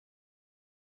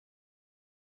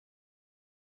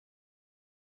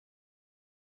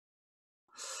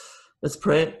Let's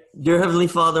pray. Dear Heavenly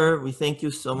Father, we thank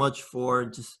you so much for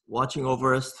just watching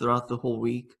over us throughout the whole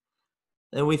week.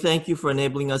 And we thank you for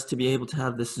enabling us to be able to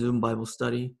have this Zoom Bible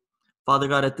study. Father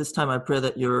God, at this time, I pray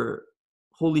that your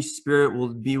Holy Spirit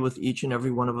will be with each and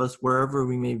every one of us, wherever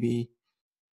we may be.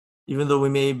 Even though we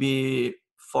may be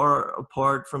far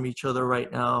apart from each other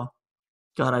right now,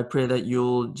 God, I pray that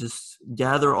you'll just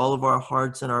gather all of our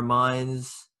hearts and our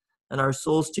minds and our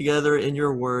souls together in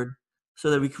your word so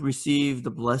that we can receive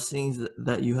the blessings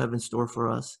that you have in store for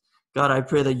us. God, I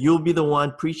pray that you'll be the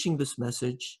one preaching this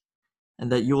message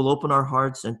and that you will open our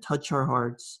hearts and touch our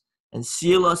hearts and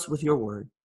seal us with your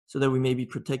word so that we may be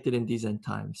protected in these end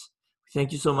times.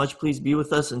 Thank you so much. Please be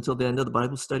with us until the end of the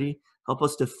Bible study. Help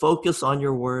us to focus on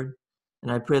your word.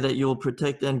 And I pray that you will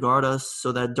protect and guard us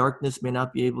so that darkness may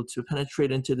not be able to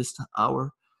penetrate into this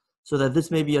hour, so that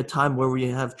this may be a time where we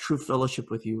have true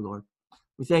fellowship with you, Lord.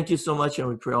 We thank you so much, and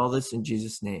we pray all this in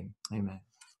Jesus' name. Amen.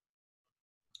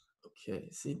 Okay,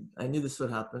 see, I knew this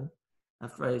would happen.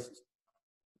 After I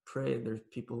pray, there's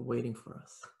people waiting for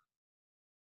us.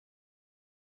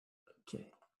 Okay.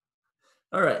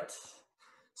 All right.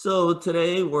 So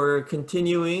today we're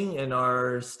continuing in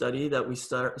our study that we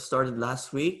started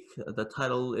last week. The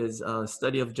title is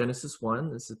Study of Genesis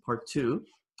 1. This is part 2.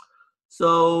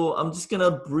 So I'm just going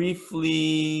to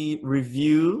briefly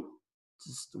review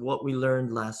just what we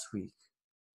learned last week.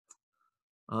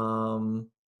 So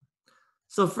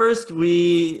first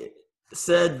we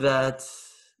said that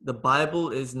the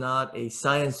Bible is not a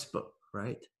science book,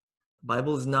 right? The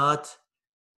Bible is not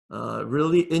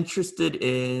really interested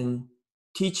in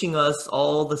teaching us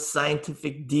all the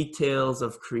scientific details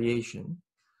of creation.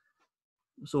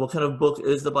 So what kind of book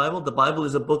is the Bible? The Bible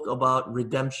is a book about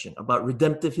redemption, about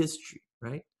redemptive history,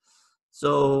 right?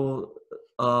 So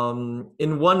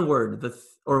in one word,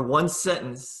 or one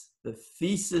sentence, the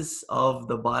thesis of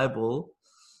the Bible,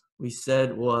 we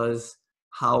said, was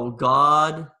how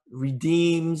God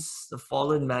redeems the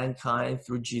fallen mankind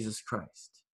through Jesus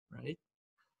Christ, right?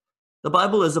 The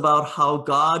Bible is about how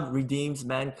God redeems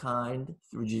mankind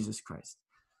through Jesus Christ.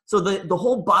 So the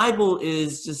whole Bible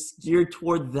is just geared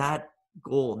toward that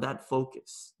goal, that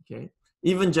focus, okay?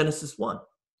 Even Genesis 1,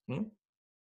 okay?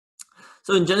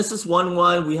 So in Genesis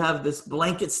 1:1, we have this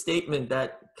blanket statement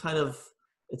that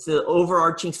it's an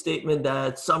overarching statement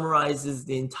that summarizes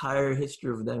the entire history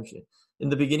of redemption. In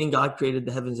the beginning, God created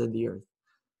the heavens and the earth.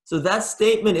 So that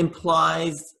statement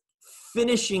implies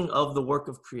finishing of the work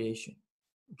of creation,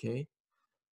 okay?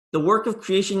 The work of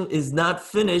creation is not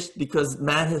finished because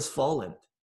man has fallen.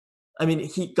 I mean,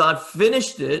 God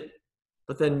finished it,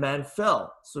 but then man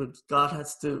fell. So God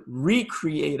has to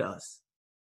recreate us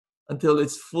until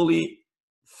it's fully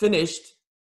finished.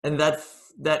 And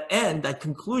that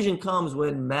conclusion comes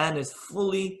when man is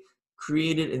fully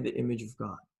created in the image of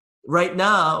God. Right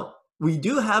now, we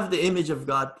do have the image of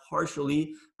God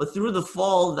partially, but through the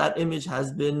fall, that image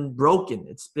has been broken.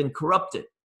 It's been corrupted.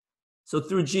 So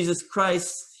through Jesus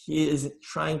Christ, he is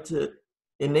trying to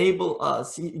enable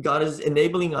us. God is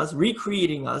enabling us,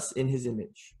 recreating us in his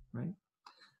image, right?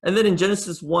 And then in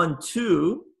Genesis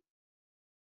 1:2,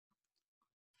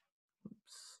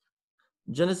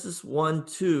 Genesis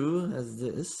 1:2 has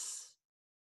this.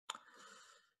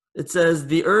 It says,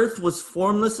 the earth was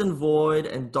formless and void,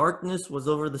 and darkness was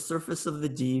over the surface of the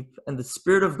deep, and the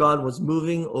Spirit of God was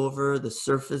moving over the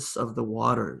surface of the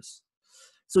waters.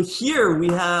 So here we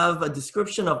have a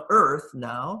description of earth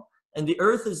now, and the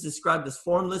earth is described as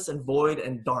formless and void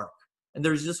and dark. And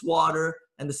there's just water,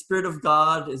 and the Spirit of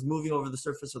God is moving over the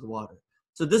surface of the water.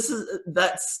 So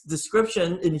that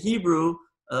description in Hebrew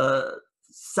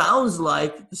sounds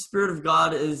like the Spirit of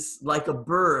God is like a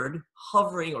bird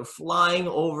hovering or flying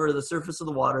over the surface of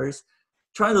the waters,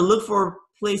 trying to look for a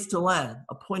place to land,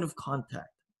 a point of contact.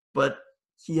 But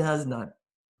he has none.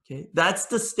 Okay, that's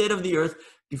the state of the earth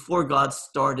before God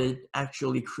started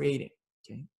actually creating.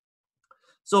 Okay,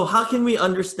 so how can we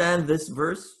understand this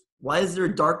verse? Why is there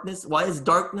darkness? Why is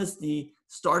darkness the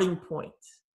starting point?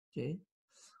 Okay,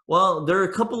 well, there are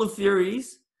a couple of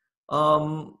theories.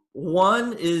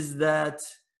 One is that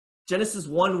Genesis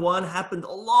 1:1 happened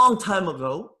a long time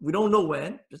ago. We don't know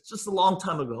when. It's just a long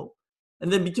time ago.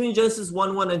 And then between Genesis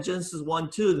 1:1 and Genesis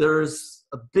 1:2, there's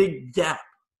a big gap.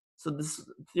 So this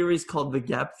theory is called the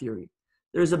gap theory.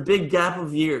 There's a big gap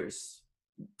of years,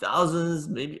 thousands,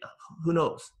 maybe, who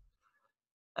knows.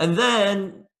 And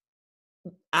then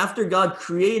after God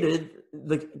created,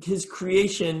 his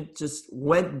creation just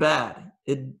went bad.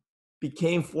 It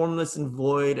became formless and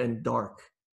void and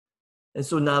dark. And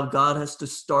so now God has to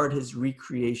start his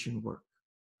recreation work.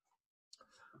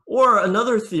 Or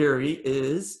another theory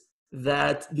is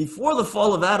that before the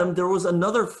fall of Adam, there was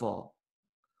another fall.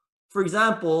 For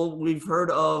example, we've heard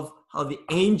of how the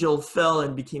angel fell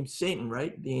and became Satan,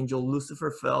 right? The angel Lucifer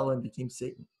fell and became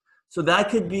Satan. So that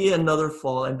could be another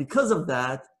fall. And because of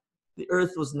that, the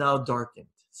earth was now darkened,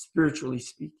 spiritually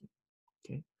speaking.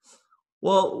 Okay.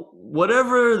 Well,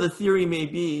 whatever the theory may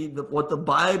be, what the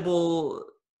Bible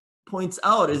points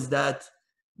out is that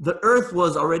the earth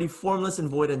was already formless and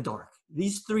void and dark.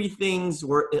 These three things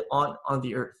were on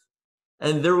the earth.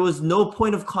 And there was no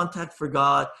point of contact for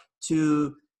God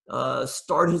to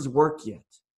start his work yet.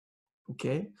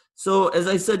 Okay? So as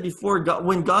I said before,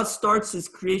 when God starts his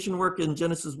creation work in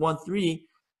Genesis 1:3,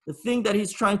 the thing that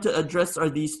he's trying to address are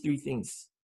these three things.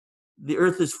 The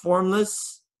earth is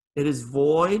formless, it is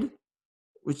void,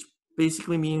 which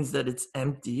basically means that it's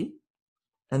empty,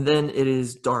 and then it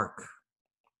is dark.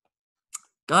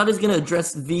 God is going to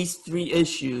address these three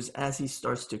issues as he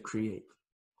starts to create.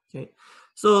 Okay?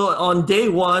 So on day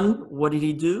one, what did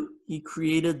he do? He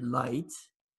created light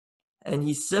and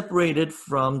he separated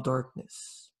from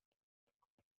darkness.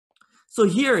 So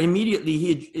here, immediately,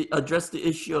 he addressed the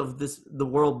issue of the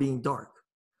world being dark.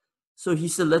 So he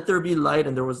said, let there be light,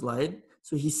 and there was light.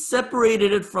 So he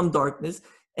separated it from darkness,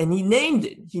 and he named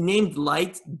it. He named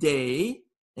light day,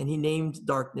 and he named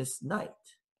darkness night.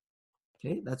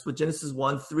 Okay, that's what Genesis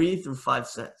 1:3-5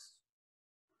 says.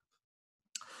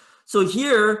 So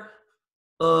here,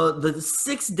 the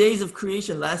 6 days of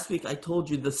creation, last week I told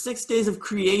you, the 6 days of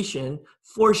creation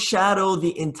foreshadow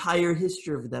the entire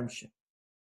history of redemption.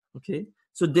 Okay,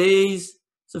 so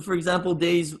for example,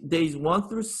 days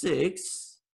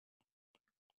 1-6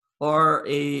 are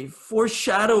a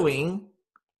foreshadowing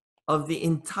of the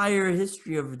entire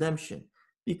history of redemption.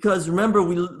 Because remember,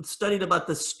 we studied about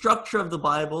the structure of the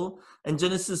Bible, and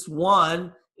Genesis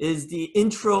 1 is the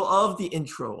intro of the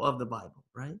Bible,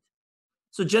 right?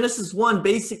 So Genesis 1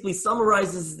 basically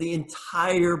summarizes the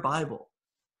entire Bible.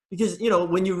 Because,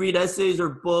 when you read essays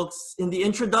or books, in the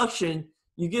introduction,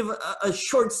 you give a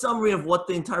short summary of what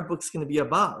the entire book's going to be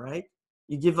about, right?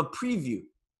 You give a preview.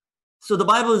 So the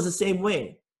Bible is the same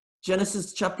way.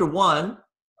 Genesis chapter 1,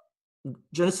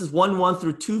 Genesis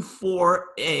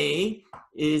 1:1-2:4a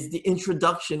is the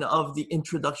introduction of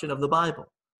the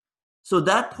Bible. So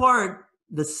that part,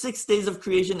 the 6 days of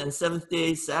creation and seventh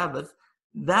day Sabbath,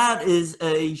 that is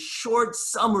a short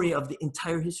summary of the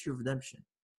entire history of redemption.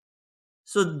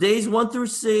 So days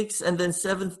 1-6 and then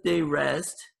seventh day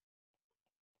rest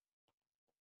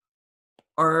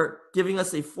are giving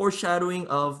us a foreshadowing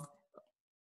of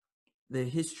the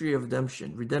history of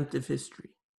redemption, redemptive history.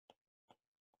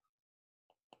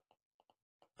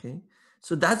 Okay,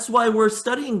 so that's why we're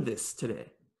studying this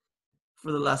today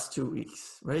for the last 2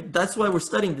 weeks, right? That's why we're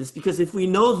studying this, because if we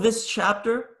know this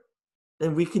chapter,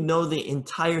 then we can know the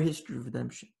entire history of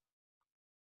redemption.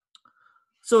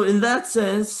 So in that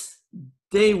sense,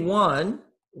 day one,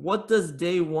 what does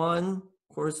day one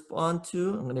correspond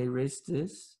to? I'm going to erase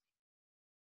this.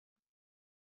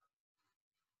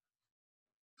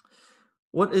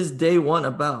 What is day one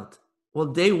about? Well,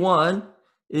 day one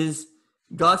is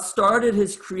God started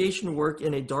his creation work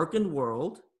in a darkened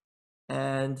world,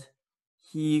 and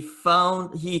he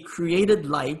created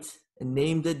light and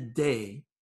named it day,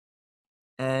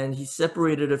 and he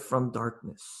separated it from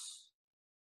darkness.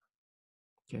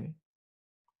 Okay.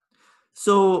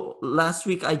 So last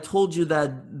week I told you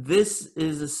that this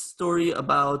is a story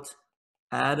about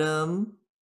Adam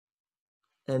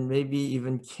and maybe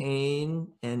even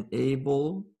Cain and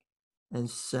Abel and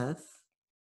Seth.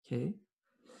 Okay.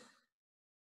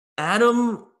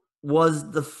 Adam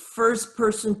was the first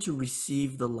person to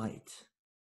receive the light.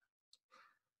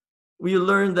 We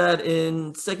learned that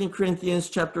in 2 Corinthians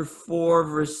chapter 4,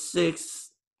 verse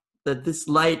 6, that this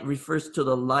light refers to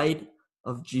the light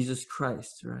of Jesus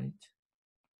Christ, right?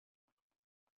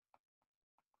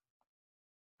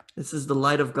 This is the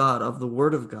light of God, of the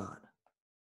Word of God.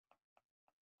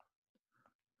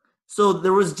 So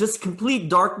there was just complete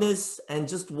darkness and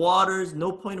just waters,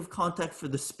 no point of contact for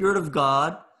the Spirit of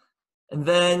God. And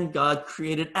then God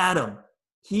created Adam.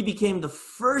 He became the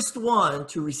first one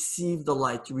to receive the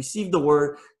light, to receive the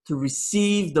Word, to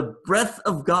receive the breath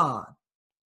of God,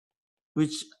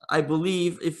 which I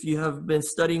believe, if you have been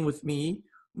studying with me,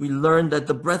 we learned that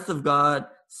the breath of God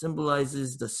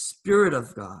symbolizes the Spirit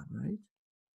of God, right?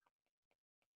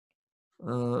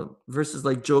 Verses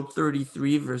like Job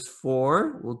 33, verse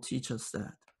 4 will teach us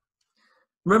that.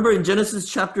 Remember in Genesis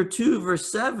chapter 2,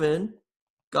 verse 7,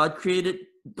 God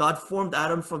formed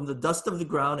Adam from the dust of the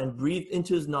ground and breathed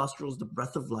into his nostrils the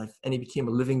breath of life, and he became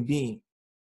a living being.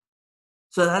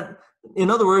 So that,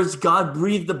 in other words, God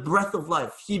breathed the breath of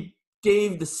life. He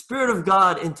gave the Spirit of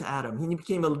God into Adam. He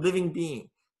became a living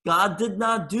being. God did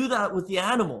not do that with the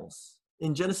animals.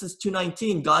 in Genesis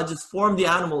 2:19, God just formed the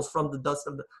animals from the dust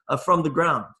of from the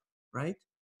ground, right?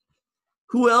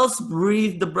 Who else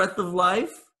breathed the breath of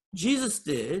life? Jesus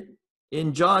did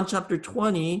in John chapter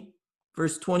 20,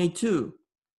 verse 22.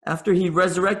 After he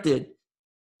resurrected,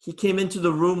 he came into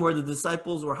the room where the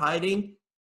disciples were hiding,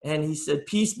 and he said,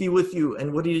 "Peace be with you."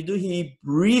 And what did he do? He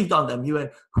breathed on them. He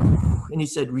went, and he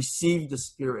said, "Receive the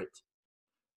Spirit."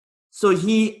 So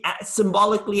he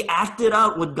symbolically acted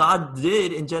out what God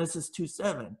did in Genesis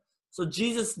 2:7. So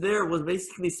Jesus there was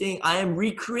basically saying, I am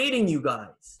recreating you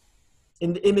guys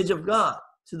in the image of God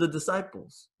to the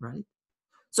disciples, right?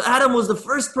 So Adam was the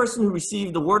first person who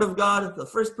received the word of God, the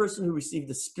first person who received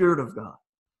the Spirit of God.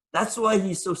 That's why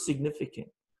he's so significant.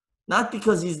 Not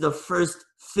because he's the first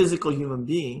physical human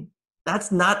being. That's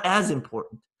not as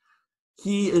important.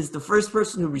 He is the first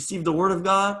person who received the word of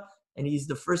God, and he's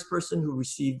the first person who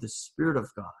received the Spirit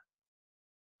of God.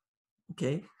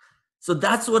 Okay? So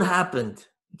that's what happened.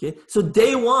 Okay? So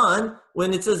day one,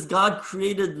 when it says God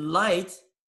created light,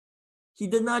 he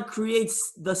did not create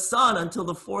the sun until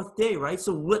the fourth day, right?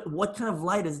 So what kind of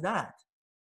light is that?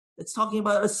 It's talking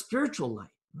about a spiritual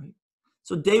light, right?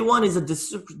 So day one is a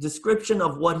description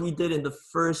of what he did in the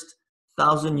first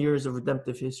 1,000 years of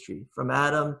redemptive history, from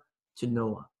Adam to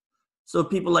Noah. So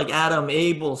people like Adam,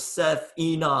 Abel, Seth,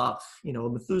 Enoch,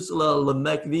 Methuselah,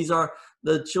 Lamech, these are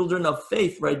the children of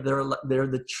faith, right? They're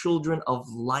the children of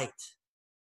light.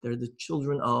 They're the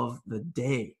children of the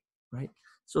day, right?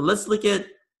 So let's look at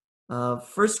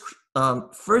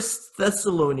First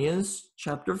Thessalonians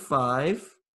chapter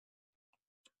 5,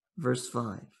 verse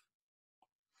 5.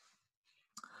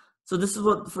 So this is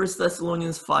what 1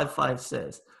 Thessalonians 5:5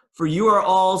 says. For you are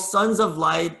all sons of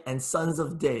light and sons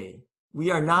of day. We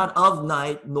are not of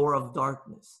night nor of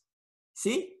darkness.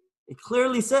 See? It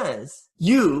clearly says,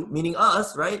 you, meaning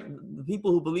us, right? The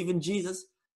people who believe in Jesus,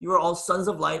 you are all sons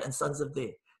of light and sons of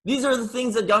day. These are the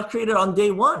things that God created on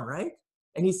day one, right?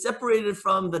 And he separated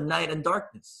from the night and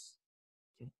darkness.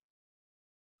 Okay.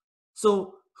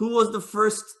 So who was the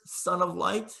first son of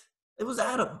light? It was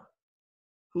Adam.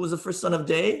 Who was the first son of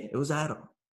day? It was Adam.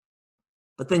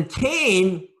 But then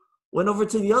Cain went over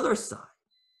to the other side,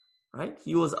 right?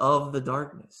 He was of the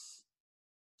darkness.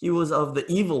 He was of the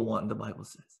evil one, the Bible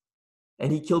says.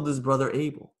 And he killed his brother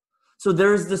Abel. So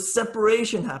there's this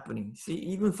separation happening, see,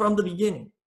 even from the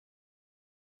beginning.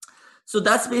 So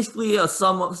that's basically a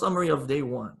summary of day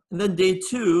one. And then day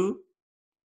two,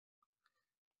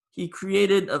 he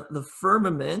created the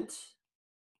firmament,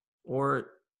 or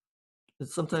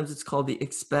sometimes it's called the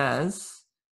expanse.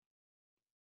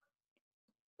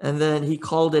 And then he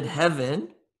called it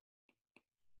heaven.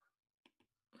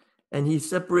 And he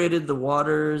separated the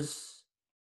waters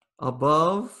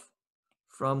above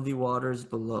from the waters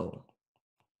below.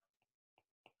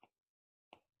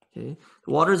 Okay,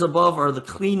 the waters above are the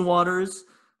clean waters,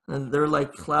 and they're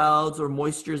like clouds or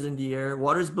moistures in the air.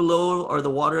 Waters below are the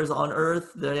waters on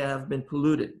earth that have been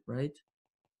polluted, right?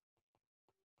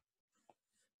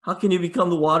 How can you become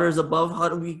the waters above? How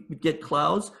do we get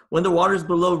clouds? When the waters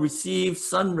below receive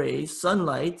sun rays,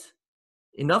 sunlight,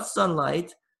 enough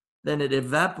sunlight, then it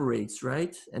evaporates,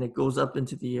 right? And it goes up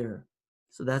into the air.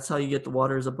 So that's how you get the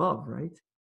waters above, right?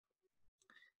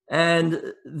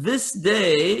 And this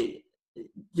day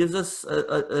gives us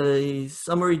a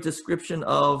summary description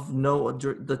of Noah,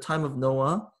 the time of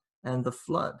Noah and the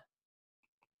flood.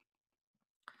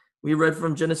 We read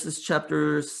from Genesis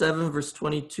chapter 7, verse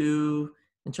 22,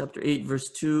 and chapter 8, verse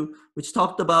 2, which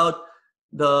talked about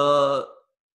the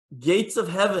gates of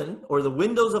heaven, or the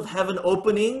windows of heaven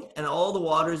opening and all the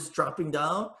waters dropping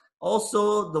down.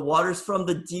 Also, the waters from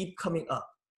the deep coming up.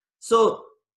 So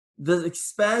the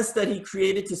expanse that he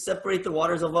created to separate the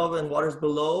waters above and waters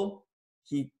below,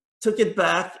 he took it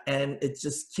back and it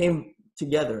just came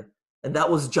together. And that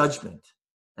was judgment.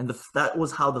 And that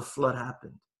was how the flood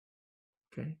happened.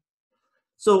 Okay.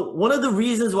 So one of the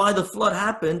reasons why the flood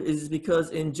happened is because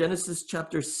in Genesis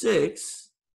chapter 6,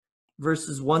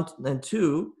 verses 1 and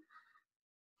 2,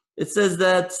 it says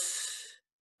that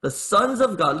the sons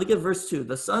of God, look at verse 2.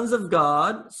 The sons of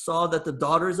God saw that the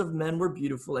daughters of men were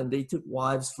beautiful, and they took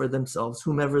wives for themselves,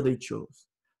 whomever they chose.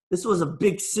 This was a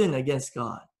big sin against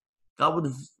God. God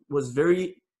was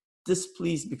very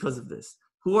displeased because of this.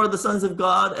 Who are the sons of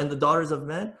God and the daughters of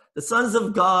men? The sons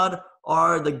of God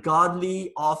are the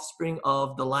godly offspring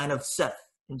of the line of Seth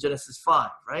in Genesis 5,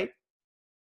 right?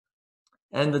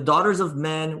 And the daughters of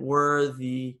men were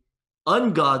the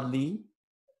ungodly,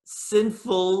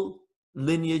 sinful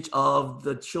lineage of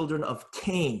the children of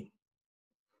Cain.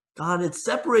 God had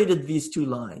separated these two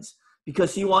lines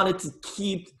because he wanted to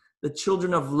keep the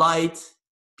children of light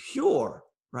pure,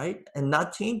 right? And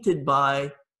not tainted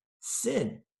by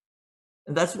sin.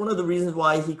 And that's one of the reasons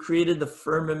why he created the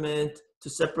firmament to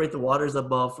separate the waters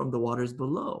above from the waters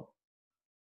below.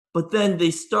 But then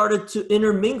they started to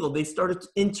intermingle. They started to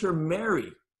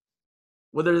intermarry,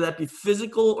 whether that be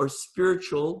physical or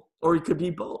spiritual, or it could be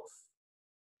both.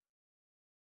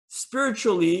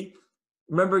 Spiritually,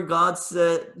 remember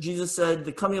Jesus said,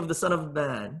 the coming of the Son of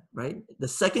Man, right? The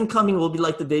second coming will be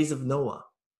like the days of Noah.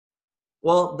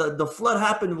 Well, the flood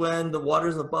happened when the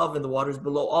waters above and the waters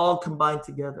below all combined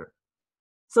together.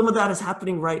 Some of that is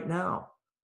happening right now.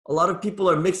 A lot of people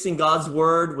are mixing God's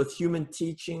word with human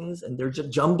teachings, and they're just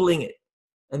jumbling it.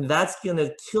 And that's going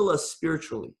to kill us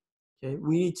spiritually. Okay?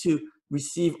 We need to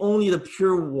receive only the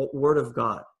pure word of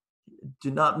God.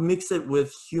 Do not mix it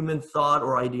with human thought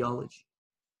or ideology.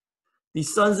 The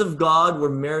sons of God were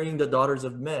marrying the daughters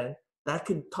of men. That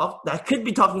could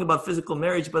be talking about physical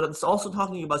marriage, but it's also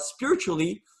talking about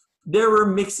spiritually. They were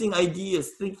mixing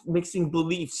ideas, mixing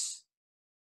beliefs.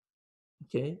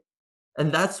 Okay?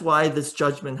 And that's why this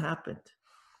judgment happened.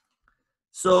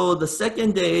 So the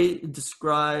second day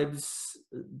describes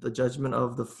the judgment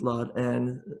of the flood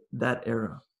and that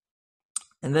era.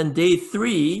 And then day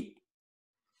 3,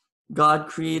 God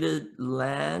created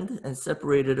land and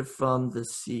separated it from the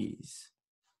seas.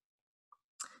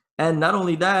 And not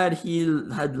only that, he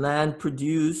had land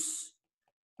produce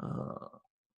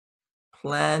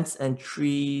plants and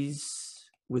trees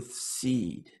with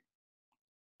seed.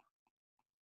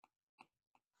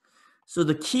 So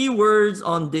the key words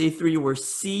on day 3 were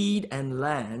seed and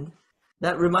land.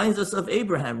 That reminds us of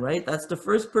Abraham, right? That's the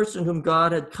first person whom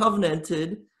God had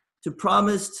covenanted to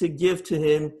promise to give to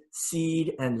him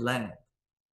seed and land.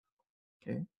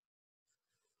 Okay.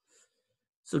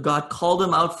 So God called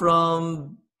him out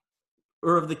from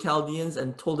Ur of the Chaldeans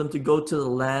and told him to go to the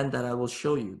land that I will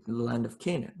show you, the land of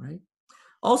Canaan, right?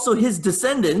 Also, his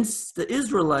descendants, the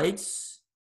Israelites,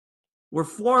 were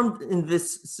formed in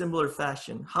this similar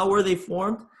fashion. How were they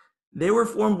formed? They were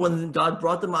formed when God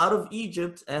brought them out of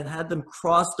Egypt and had them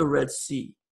cross the Red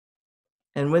Sea.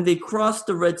 And when they crossed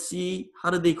the Red Sea, how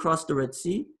did they cross the Red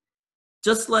Sea?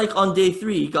 Just like on day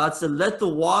 3, God said, let the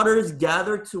waters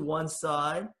gather to one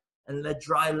side and let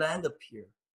dry land appear,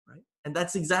 right? And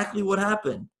that's exactly what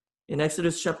happened. In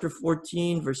Exodus chapter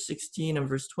 14, verse 16 and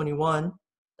verse 21,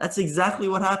 that's exactly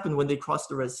what happened when they crossed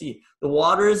the Red Sea. The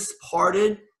waters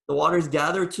parted, the waters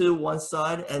gathered to one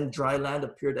side, and dry land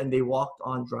appeared, and they walked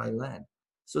on dry land.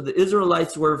 So the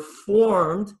Israelites were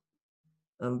formed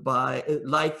by,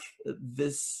 like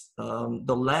this,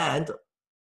 the land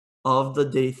of the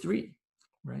day 3,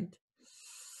 right?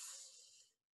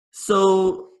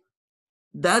 So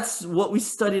that's what we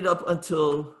studied up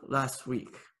until last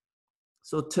week.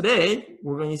 So today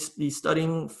we're going to be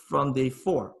studying from day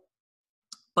 4.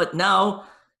 But now,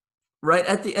 right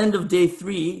at the end of day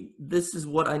 3, this is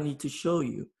what I need to show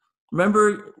you.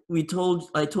 Remember,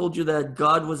 I told you that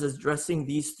God was addressing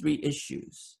these 3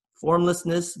 issues: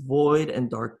 formlessness, void, and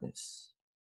darkness.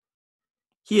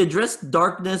 He addressed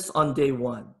darkness on day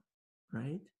 1,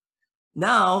 right?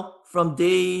 Now, from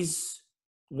days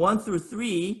 1 through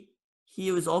 3,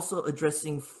 he was also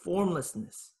addressing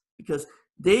formlessness, because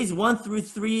days 1 through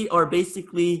 3 are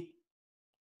basically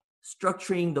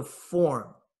structuring the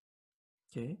form.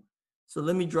 Okay, so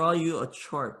let me draw you a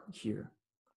chart here.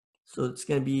 So it's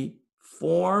going to be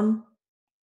form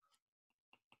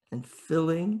and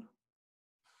filling.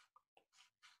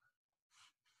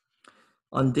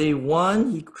 On day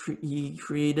 1, he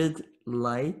created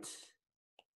light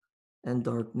and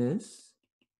darkness,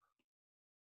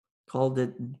 called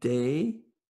it day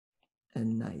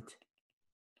and night.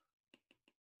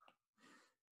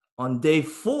 On day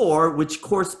 4, which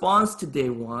corresponds to day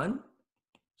 1,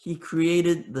 he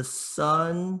created the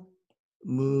sun,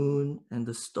 moon, and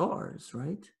the stars,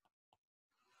 right?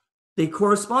 They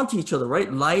correspond to each other,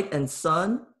 right? Light and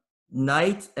sun,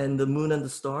 night and the moon and the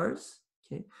stars.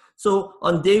 Okay. So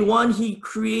on day 1, he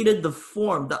created the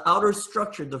form, the outer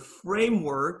structure, the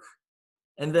framework.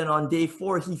 And then on day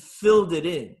 4, he filled it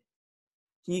in.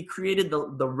 He created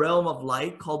the realm of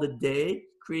light, called it day,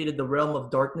 created the realm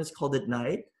of darkness, called it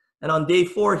night. And on day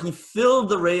 4, he filled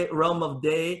the realm of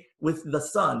day with the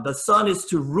sun. The sun is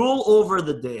to rule over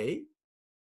the day,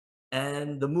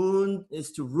 and the moon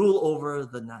is to rule over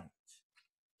the night.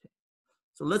 Okay.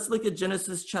 So let's look at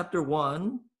Genesis chapter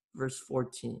 1, verse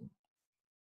 14.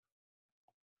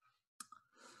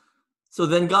 So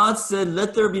then God said,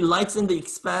 let there be lights in the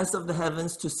expanse of the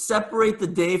heavens to separate the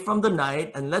day from the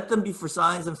night, and let them be for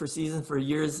signs and for seasons, for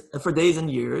years, for days and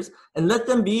years, and let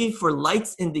them be for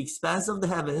lights in the expanse of the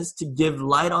heavens to give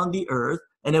light on the earth.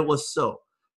 And it was so.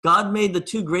 God made the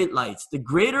 2 great lights, the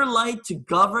greater light to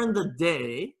govern the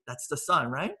day, that's the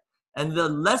sun, right? and the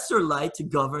lesser light to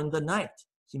govern the night.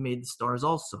 He made the stars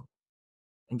also.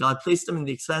 And God placed them in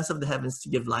the expanse of the heavens to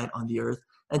give light on the earth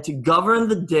and to govern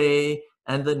the day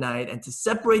and the night and to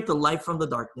separate the light from the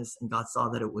darkness. And God saw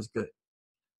that it was good.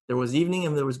 There was evening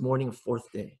and there was morning, a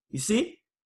fourth day. You see?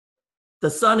 The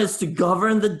sun is to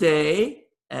govern the day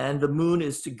and the moon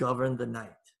is to govern the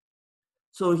night.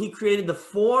 So he created the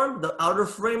form, the outer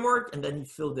framework, and then he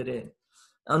filled it in.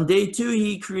 On day 2,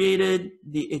 he created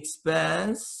the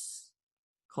expanse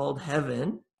called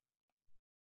heaven.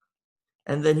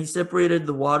 And then he separated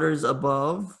the waters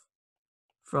above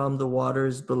from the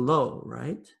waters below,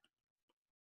 right?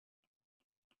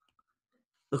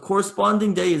 The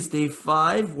corresponding day is day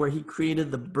 5, where he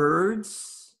created the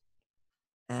birds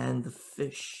and the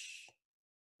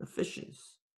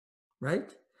fishes,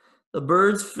 right? The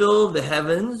birds fill the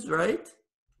heavens, right?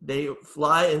 They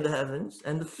fly in the heavens,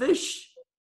 and the fish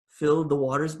fill the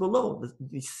waters below,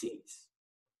 the seas,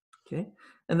 okay?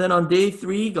 And then on day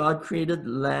 3, God created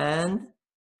land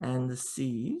and the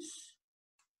seas.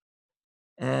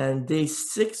 And day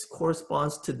 6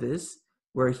 corresponds to this,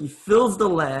 where he fills the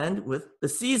land with, the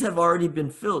seas have already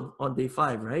been filled on day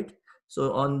 5, right?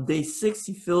 So on day 6,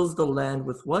 he fills the land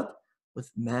with what?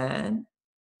 With man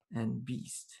and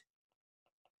beast.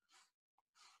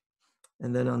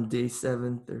 And then on day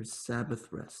 7, there's Sabbath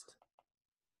rest.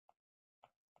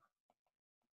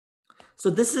 So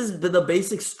this is the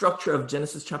basic structure of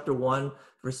Genesis chapter 1,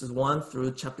 verses 1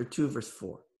 through chapter 2, verse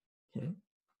 4. Okay.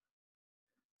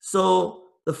 So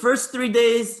the first 3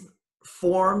 days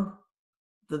form,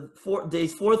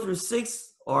 days 4 through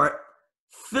 6 are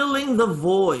filling the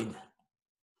void.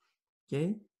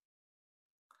 Okay.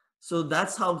 So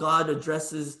that's how God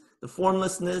addresses the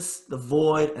formlessness, the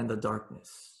void, and the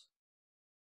darkness.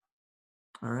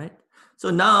 All right. So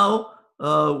now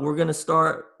we're going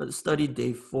to study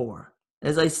day 4.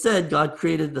 As I said, God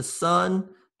created the sun,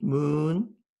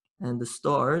 moon, and the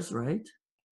stars, right?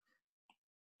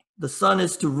 The sun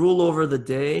is to rule over the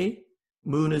day.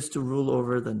 Moon is to rule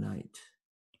over the night.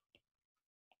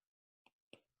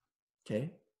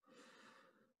 Okay.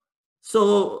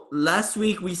 So last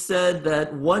week we said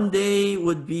that one day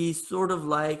would be sort of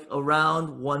like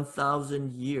around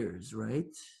 1,000 years,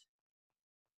 right?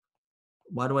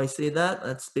 Why do I say that?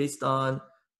 That's based on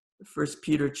 1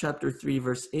 Peter chapter 3,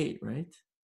 verse 8, right?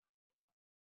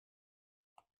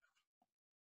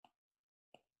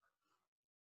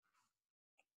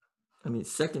 I mean,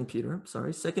 2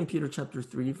 Peter chapter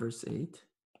 3, verse 8.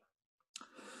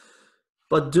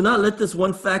 But do not let this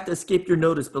one fact escape your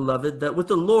notice, beloved, that with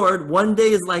the Lord, one day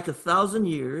is like 1,000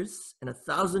 years, and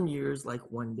 1,000 years like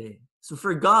one day. So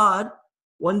for God,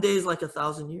 one day is like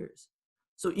 1,000 years.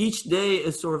 So each day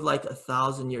is sort of like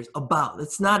 1,000 years, about.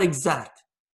 It's not exact.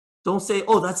 Don't say,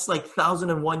 oh, that's like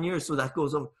 1,001 years, so that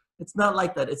goes over. It's not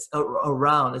like that. It's a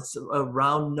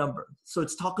round number. So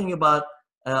it's talking about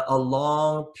a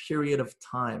long period of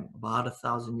time, about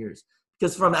 1,000 years.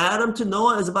 Because from Adam to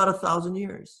Noah is about 1,000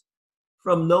 years.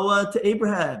 From Noah to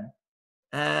Abraham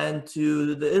and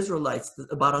to the Israelites,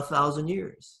 about 1,000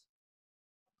 years.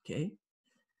 Okay?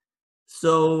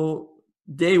 So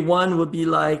day 1 would be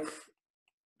like,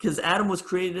 because Adam was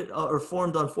created or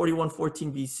formed on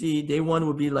 4114 BC, day 1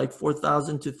 would be like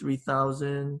 4,000 to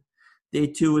 3,000. Day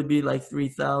 2 would be like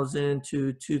 3,000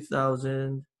 to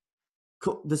 2,000.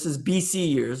 This is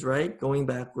BC years, right? Going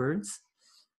backwards.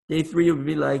 Day 3 would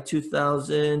be like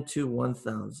 2,000 to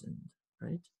 1,000,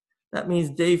 right? That means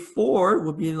day 4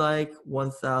 would be like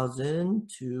 1,000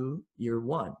 to year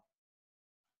 1.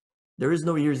 There is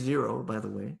no year 0, by the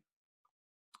way.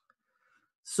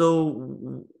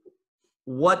 So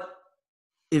what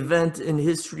event in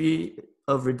history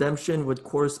of redemption would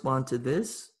correspond to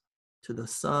this, to the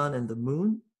sun and the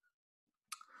moon?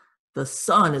 The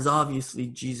sun is obviously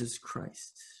Jesus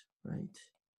Christ, right?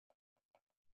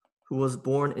 Who was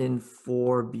born in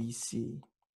 4 BC,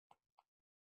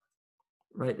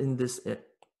 right? In this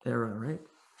era, right?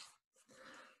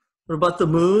 What about the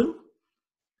moon?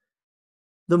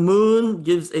 The moon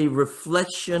gives a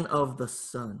reflection of the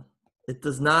sun. It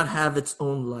does not have its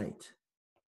own light.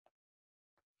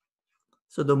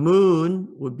 So the moon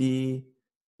would be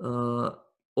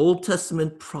Old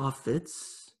Testament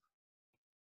prophets,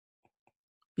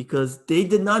 because they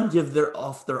did not give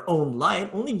off their own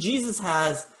light. Only Jesus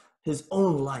has his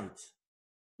own light.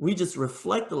 We just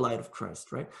reflect the light of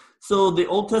Christ, right? So the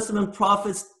Old Testament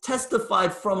prophets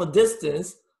testified from a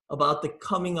distance about the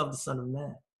coming of the Son of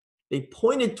Man. They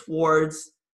pointed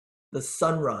towards the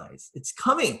sunrise. It's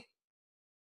coming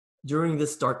during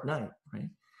this dark night, right?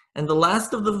 And the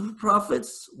last of the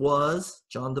prophets was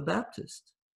John the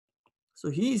Baptist. So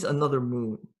he's another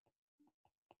moon.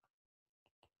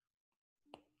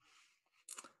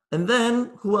 And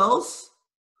then who else?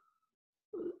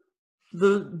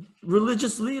 The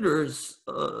religious leaders,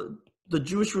 the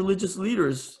Jewish religious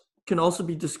leaders can also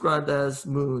be described as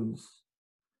moons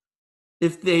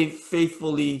if they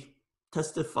faithfully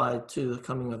testified to the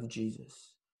coming of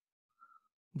Jesus.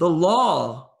 The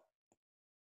law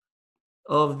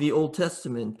of the Old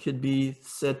Testament could be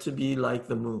said to be like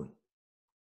the moon.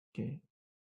 Okay.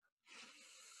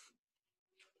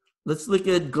 Let's look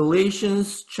at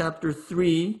Galatians chapter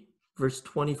 3, verse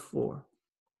 24.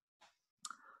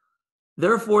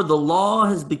 Therefore, the law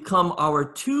has become our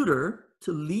tutor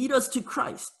to lead us to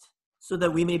Christ so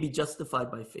that we may be justified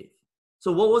by faith.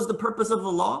 So what was the purpose of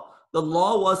the law? The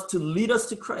law was to lead us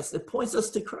to Christ. It points us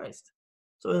to Christ.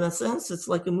 So in a sense, it's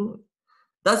like a moon.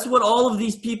 That's what all of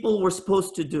these people were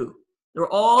supposed to do. They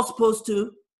were all supposed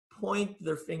to point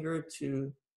their finger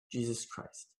to Jesus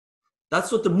Christ.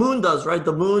 That's what the moon does, right?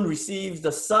 The moon receives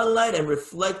the sunlight and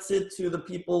reflects it to the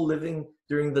people living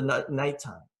during the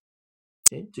nighttime.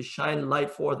 Okay, to shine light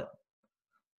for them.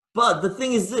 But the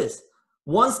thing is this,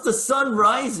 once the sun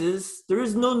rises, there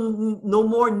is no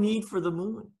more need for the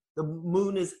moon. The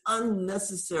moon is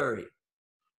unnecessary.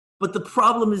 But the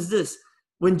problem is this,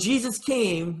 when Jesus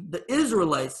came, the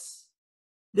Israelites,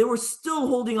 they were still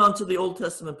holding on to the Old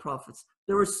Testament prophets.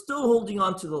 They were still holding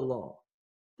on to the law.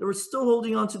 They were still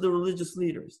holding on to the religious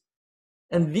leaders.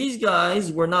 And these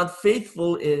guys were not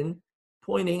faithful in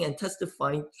pointing and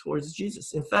testifying towards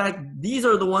Jesus. In fact, these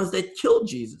are the ones that killed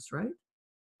Jesus, right?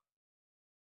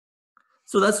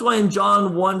 So that's why in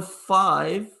John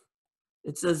 1:5,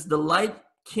 it says, the light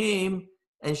came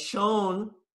and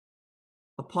shone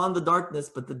upon the darkness,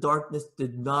 but the darkness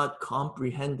did not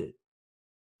comprehend it.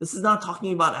 This is not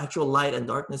talking about actual light and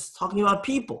darkness, it's talking about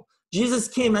people. Jesus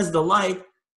came as the light,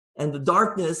 and the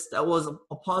darkness that was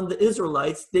upon the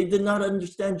Israelites, they did not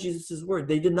understand Jesus' word.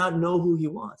 They did not know who he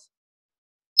was.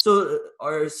 So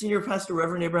our senior pastor,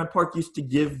 Reverend Abraham Park, used to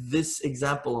give this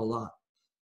example a lot.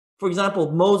 For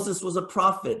example, Moses was a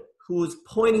prophet who was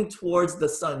pointing towards the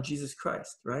Son, Jesus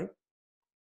Christ, right?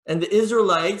 And the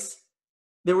Israelites,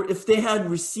 if they had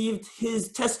received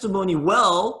his testimony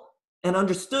well and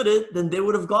understood it, then they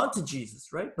would have gone to Jesus,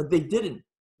 right? But they didn't.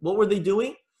 What were they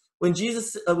doing? When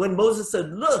Moses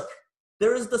said, look,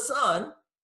 there is the Son,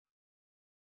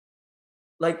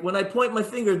 like when I point my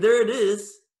finger, there it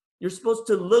is. You're supposed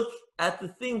to look at the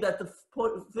thing that the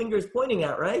finger is pointing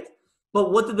at, right?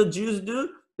 But what did the Jews do?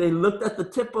 They looked at the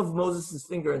tip of Moses'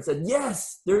 finger and said,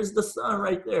 yes, there's the Son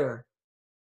right there.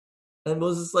 And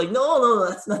Moses is like, no,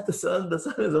 that's not the Son. The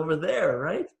Son is over there,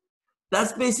 right?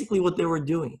 That's basically what they were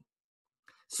doing.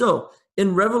 So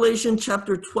in Revelation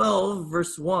chapter 12,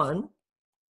 verse 1,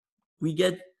 we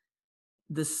get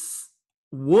this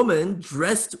woman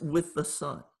dressed with the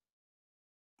sun.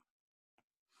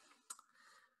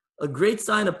 A great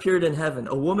sign appeared in heaven,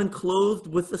 a woman clothed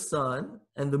with the sun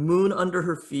and the moon under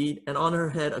her feet, and on her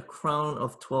head a crown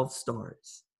of 12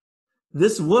 stars.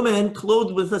 This woman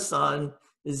clothed with the sun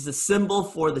is the symbol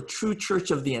for the true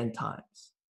church of the end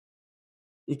times,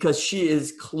 because she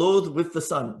is clothed with the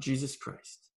sun, Jesus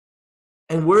Christ.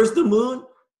 And where's the moon?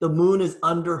 The moon is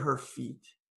under her feet.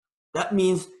 That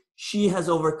means she has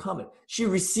overcome it. She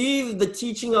received the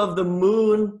teaching of the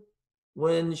moon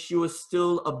when she was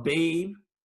still a babe,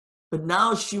 but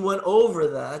now she went over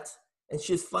that and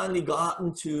she has finally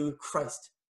gotten to Christ.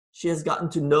 She has gotten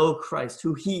to know Christ,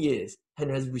 who he is, and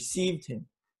has received him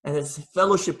and has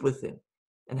fellowship with him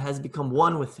and has become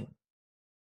one with him.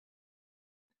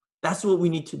 That's what we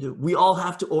need to do. We all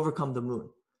have to overcome the moon.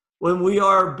 When we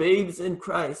are babes in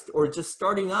Christ or just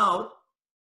starting out,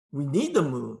 we need the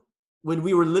moon. When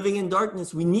we were living in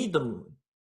darkness, we need the moon.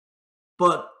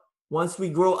 But once we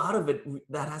grow out of it,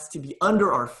 that has to be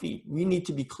under our feet. We need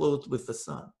to be clothed with the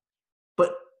sun.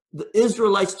 But the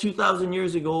Israelites 2,000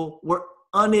 years ago were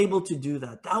unable to do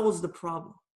that. That was the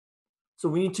problem. So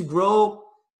we need to grow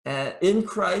in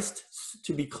Christ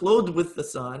to be clothed with the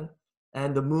sun,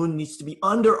 and the moon needs to be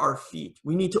under our feet.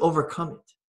 We need to overcome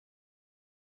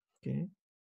it. Okay?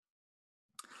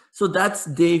 So that's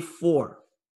day 4.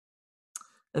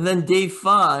 And then day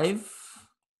 5,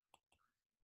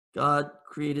 God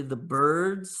created the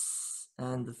birds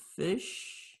and the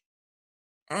fish,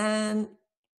 and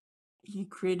he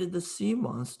created the sea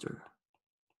monster.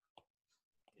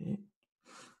 Okay.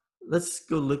 Let's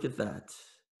go look at that.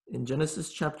 In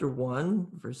Genesis chapter 1,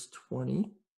 verse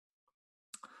 20.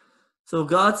 So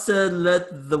God said,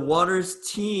 let the waters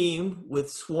teem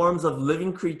with swarms of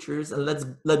living creatures, and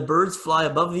let birds fly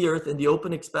above the earth in the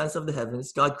open expanse of the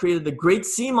heavens. God created the great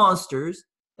sea monsters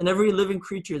and every living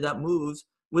creature that moves,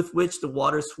 with which the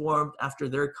waters swarmed after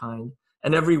their kind,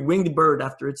 and every winged bird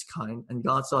after its kind. And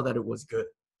God saw that it was good.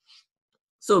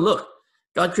 So look,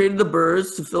 God created the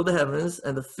birds to fill the heavens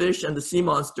and the fish and the sea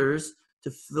monsters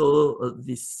to fill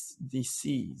the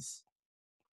seas.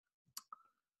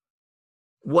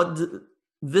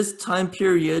 This time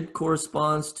period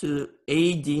corresponds to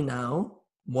AD now,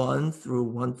 1 through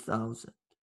 1000.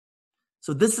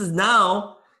 So this is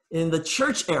now in the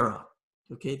church era,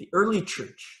 okay, the early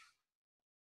church.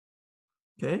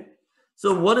 Okay,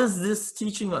 so what is this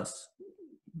teaching us?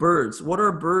 Birds. What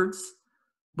are birds?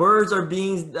 Birds are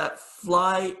beings that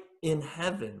fly in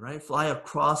heaven, right? Fly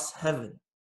across heaven.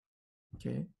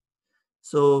 Okay,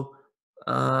 so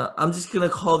I'm just going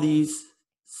to call these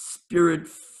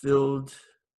spirit-filled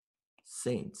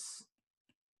saints.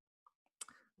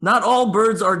 Not all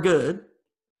birds are good,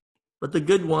 but the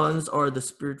good ones are the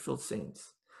spirit-filled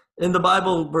saints. In the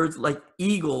Bible, birds like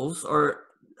eagles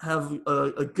have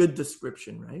a good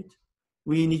description, right?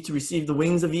 We need to receive the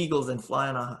wings of eagles and fly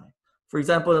on high. For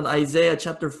example, in Isaiah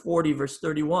chapter 40, verse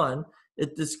 31,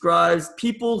 it describes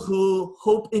people who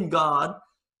hope in God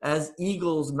as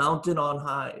eagles mounted on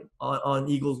high, on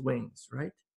eagles' wings,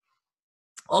 right?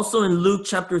 Also in Luke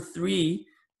chapter 3,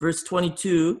 verse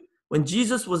 22, when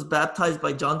Jesus was baptized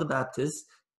by John the Baptist,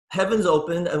 heavens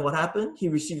opened, and what happened? He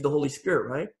received the Holy Spirit,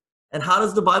 right? And how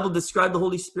does the Bible describe the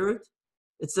Holy Spirit?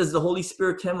 It says the Holy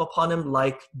Spirit came upon him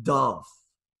like dove,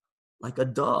 like a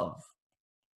dove.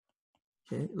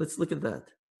 Okay, let's look at that.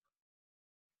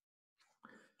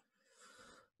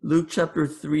 Luke chapter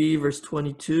 3, verse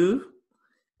 22.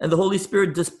 And the Holy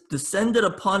Spirit descended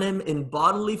upon him in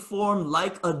bodily form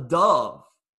like a dove,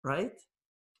 right?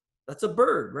 That's a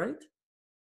bird, right?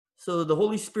 So the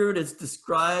Holy Spirit is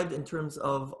described in terms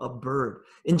of a bird.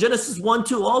 In Genesis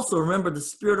 1:2 also, remember, the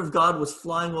Spirit of God was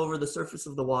flying over the surface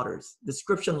of the waters.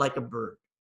 Description like a bird.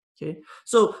 Okay,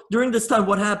 so during this time,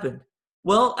 what happened?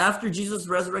 Well, after Jesus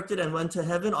resurrected and went to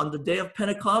heaven on the day of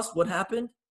Pentecost, what happened?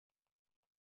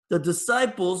 The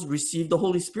disciples received the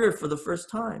Holy Spirit for the first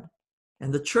time,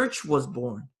 and the church was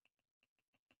born.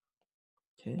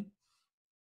 Okay.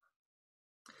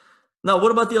 Now,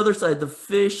 what about the other side, the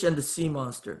fish and the sea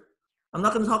monster? I'm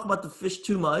not going to talk about the fish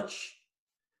too much,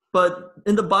 but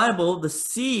in the Bible, the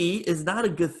sea is not a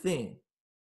good thing.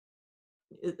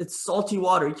 It's salty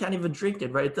water. You can't even drink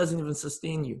it, right? It doesn't even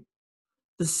sustain you.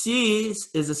 The sea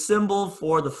is a symbol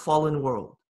for the fallen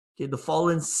world, okay, the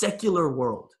fallen secular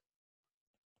world.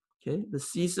 Okay, the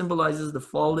sea symbolizes the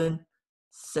fallen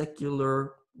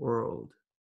secular world.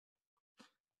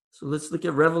 So let's look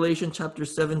at Revelation chapter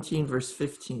 17, verse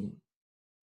 15.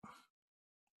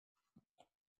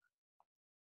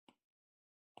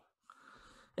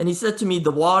 And he said to me,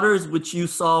 the waters which you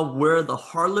saw where the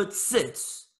harlot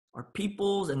sits are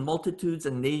peoples and multitudes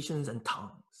and nations and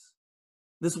tongues.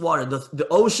 This water, the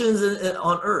oceans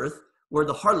on earth where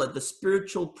the harlot, the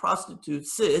spiritual prostitute,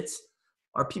 sits,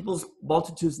 are peoples,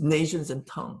 multitudes, nations, and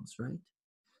tongues, right?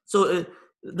 So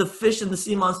the fish and the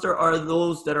sea monster are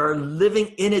those that are living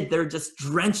in it. They're just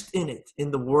drenched in it,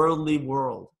 in the worldly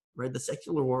world, right? The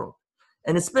secular world.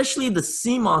 And especially the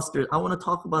sea monster. I want to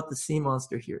talk about the sea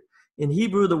monster here. In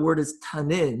Hebrew, the word is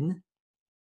tanin,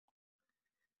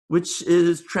 which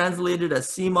is translated as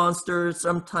sea monster.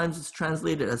 Sometimes it's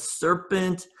translated as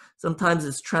serpent. Sometimes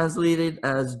it's translated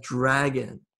as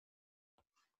dragon.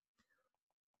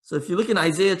 So if you look in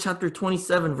Isaiah chapter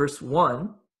 27, verse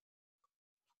 1,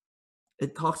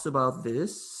 it talks about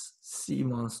this sea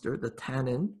monster, the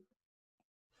tanin.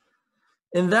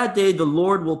 In that day, the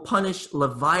Lord will punish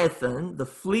Leviathan, the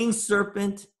fleeing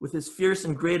serpent, with his fierce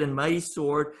and great and mighty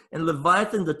sword, and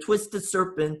Leviathan, the twisted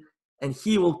serpent, and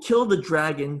he will kill the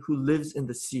dragon who lives in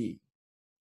the sea.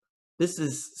 This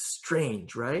is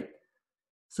strange, right?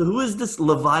 So who is this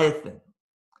Leviathan?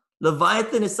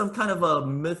 Leviathan is some kind of a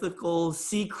mythical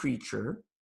sea creature,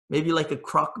 maybe like a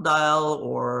crocodile,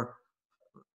 or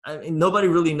I mean, nobody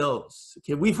really knows.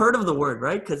 Okay, we've heard of the word,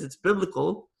 right? Because it's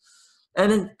biblical. And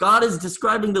then God is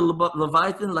describing the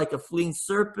Leviathan like a fleeing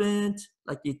serpent,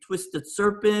 like a twisted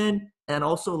serpent, and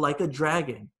also like a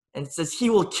dragon. And it says he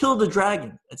will kill the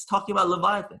dragon. It's talking about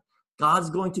Leviathan. God's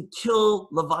going to kill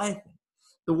Leviathan.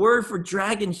 The word for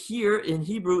dragon here in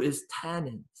Hebrew is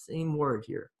tanin. Same word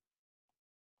here.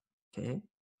 Okay.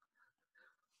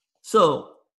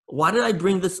 So why did I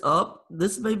bring this up?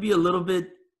 This may be a little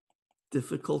bit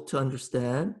difficult to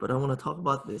understand, but I want to talk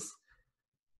about this.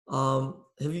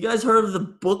 Have you guys heard of the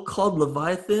book called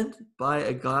Leviathan by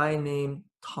a guy named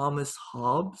Thomas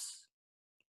Hobbes?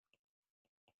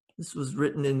 This was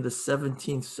written in the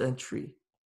 17th century.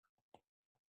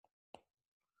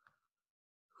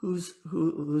 Who's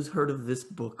heard of this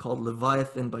book called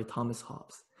Leviathan by Thomas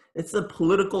Hobbes? It's a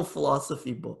political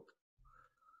philosophy book.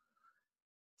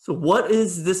 So what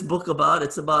is this book about?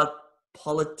 It's about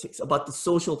politics, about the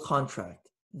social contract.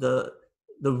 The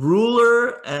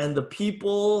ruler and the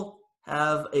people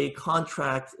have a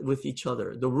contract with each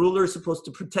other. The ruler is supposed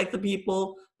to protect the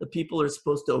people are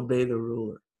supposed to obey the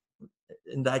ruler.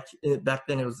 In that, back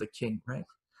then it was the king, right?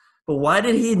 But why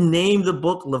did he name the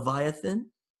book Leviathan?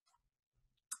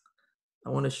 I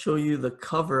want to show you the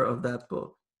cover of that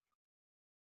book.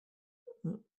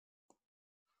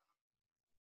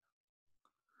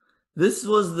 This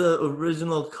was the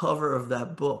original cover of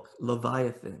that book,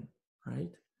 Leviathan,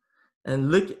 right?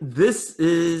 And look, this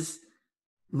is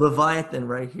Leviathan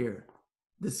right here.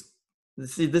 This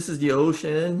is the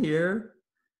ocean here.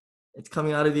 It's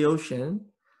coming out of the ocean.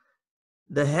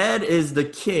 The head is the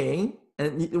king.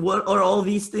 And what are all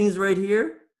these things right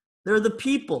here? They're the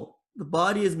people. The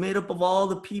body is made up of all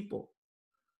the people.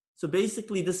 So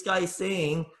basically, this guy is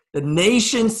saying the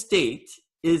nation state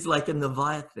is like a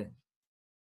Leviathan.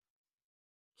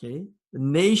 Okay? The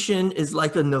nation is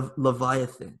like a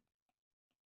Leviathan.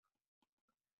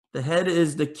 The head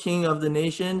is the king of the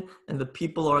nation, and the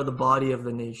people are the body of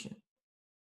the nation.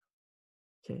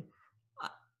 Okay?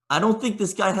 I don't think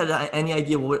this guy had any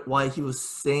idea why he was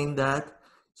saying that.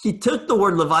 He took the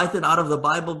word Leviathan out of the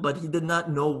Bible, but he did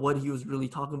not know what he was really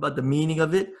talking about, the meaning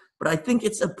of it. But I think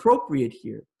it's appropriate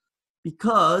here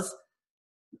because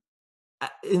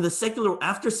in the secular,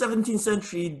 after 17th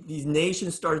century, these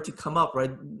nations started to come up,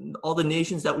 right? All the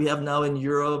nations that we have now in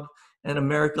Europe and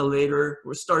America later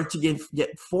were started to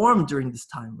get formed during this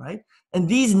time, right? And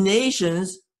these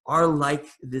nations are like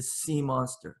this sea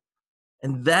monster.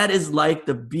 And that is like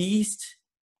the beast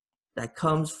that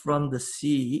comes from the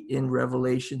sea in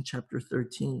Revelation chapter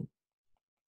 13.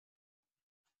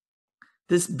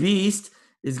 This beast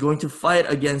is going to fight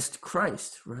against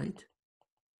Christ, right?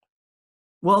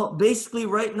 Well, basically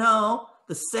right now,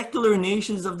 the secular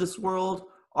nations of this world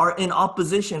are in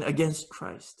opposition against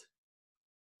Christ.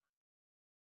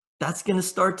 That's going to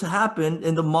start to happen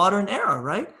in the modern era,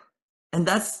 right? And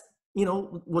that's,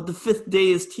 what the fifth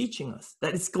day is teaching us,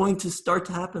 that it's going to start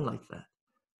to happen like that.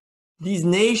 These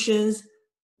nations,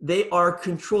 they are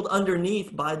controlled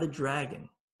underneath by the dragon,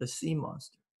 the sea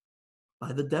monster,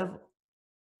 by the devil.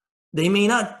 They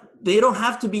don't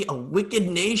have to be a wicked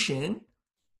nation,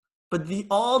 but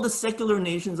all the secular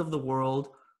nations of the world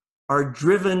are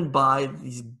driven by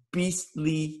these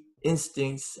beastly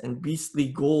instincts and beastly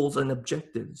goals and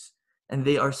objectives, and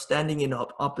they are standing in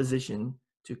opposition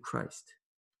to Christ.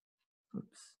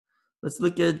 Oops. Let's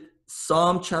look at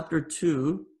Psalm chapter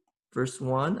 2, verse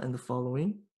 1 and the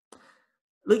following.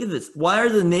 Look at this. Why are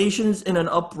the nations in an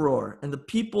uproar and the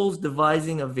peoples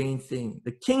devising a vain thing?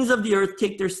 The kings of the earth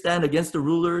take their stand against the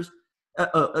rulers,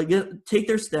 take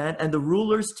their stand, and the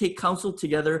rulers take counsel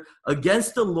together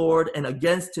against the Lord and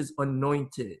against his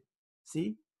anointed.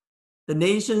 See? The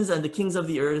nations and the kings of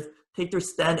the earth take their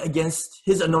stand against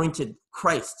his anointed,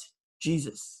 Christ,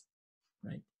 Jesus.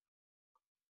 Right?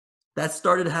 That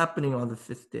started happening on the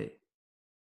fifth day.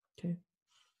 Okay?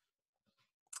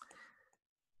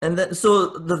 And then, so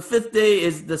the fifth day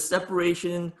is the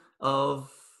separation of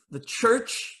the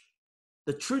church,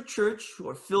 the true church, who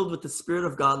are filled with the Spirit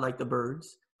of God like the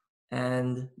birds,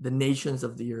 and the nations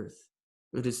of the earth,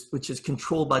 which is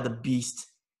controlled by the beast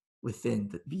within,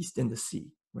 the beast in the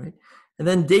sea, right? And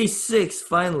then day 6,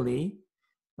 finally,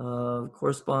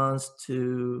 corresponds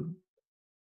to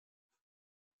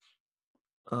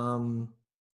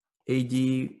AD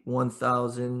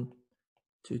 1000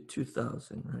 to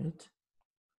 2000, right?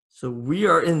 So we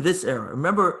are in this era.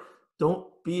 Remember, don't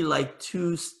be like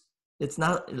it's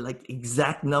not like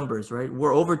exact numbers, right?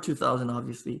 We're over 2000,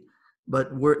 obviously,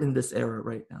 but we're in this era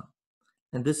right now.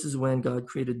 And this is when God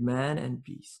created man and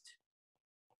beast.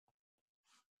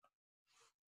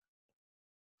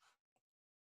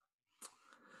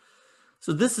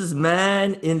 So this is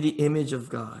man in the image of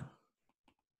God.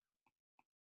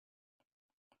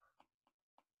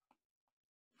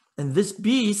 And this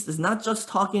beast is not just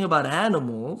talking about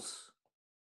animals,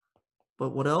 but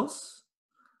what else?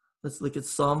 Let's look at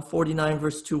Psalm 49,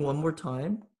 verse 2 one more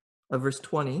time, verse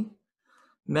 20.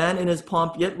 Man in his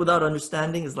pomp, yet without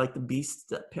understanding, is like the beasts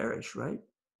that perish, right?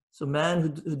 So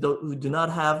man who do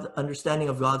not have the understanding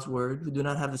of God's word, who do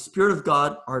not have the Spirit of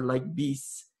God, are like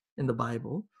beasts in the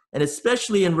Bible. And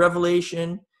especially in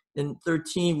Revelation, in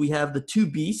 13, we have the two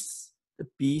beasts, the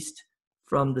beast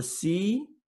from the sea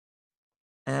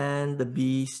and the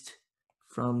beast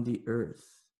from the earth.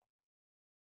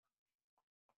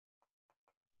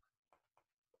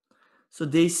 So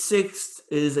day 6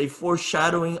 is a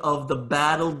foreshadowing of the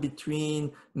battle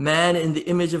between man in the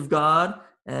image of God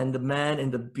and the man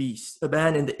in the beast, the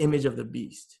man in the image of the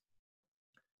beast.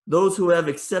 Those who have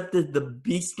accepted the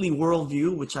beastly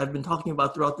worldview, which I've been talking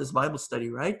about throughout this Bible study,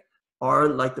 right, are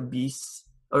like the beasts,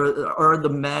 or are the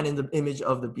man in the image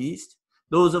of the beast.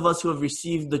 Those of us who have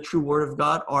received the true word of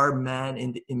God are man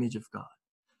in the image of God.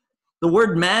 The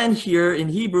word man here in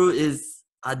Hebrew is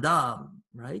Adam,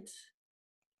 right?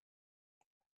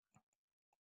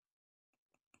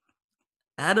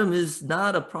 Adam is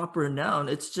not a proper noun.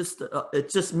 It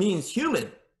just means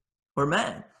human or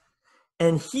man.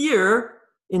 And here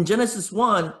in Genesis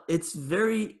 1, it's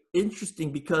very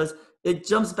interesting because it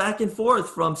jumps back and forth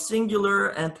from singular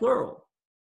and plural.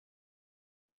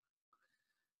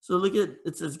 So look at,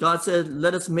 it says, God said,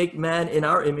 let us make man in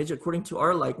our image according to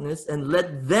our likeness, and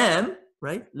let them,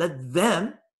 right? Let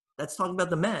them, that's talking about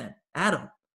the man, Adam.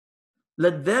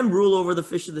 Let them rule over the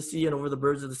fish of the sea and over the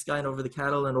birds of the sky and over the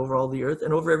cattle and over all the earth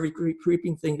and over every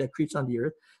creeping thing that creeps on the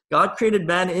earth. God created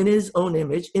man in his own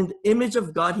image. In the image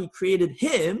of God, he created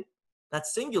him.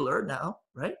 That's singular now,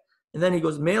 right? And then he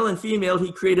goes, male and female,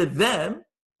 he created them.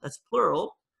 That's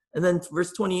plural. And then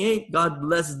verse 28, God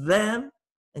blessed them.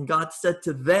 And God said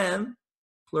to them,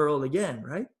 plural again,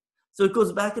 right? So it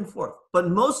goes back and forth, but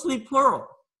mostly plural.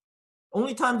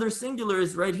 Only time they're singular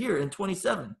is right here in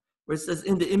 27, where it says,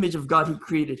 in the image of God, he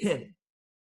created him.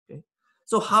 Okay.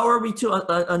 So how are we to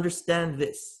understand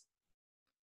this?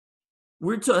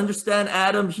 We're to understand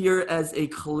Adam here as a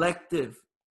collective.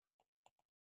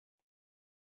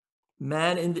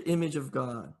 Man in the image of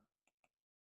God.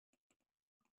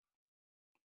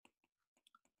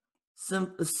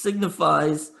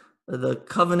 Signifies the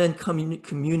covenant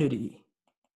community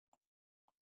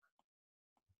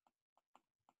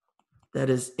that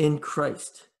is in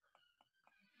Christ.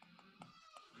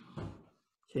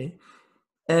 Okay,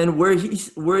 and where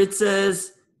it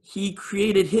says he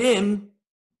created him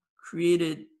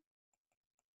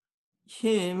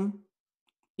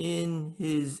in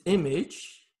his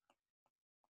image,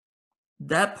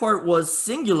 that part was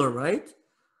singular, right?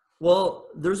 Well,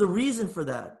 there's a reason for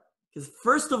that. Because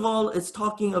first of all, it's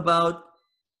talking about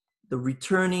the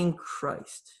returning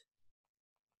Christ.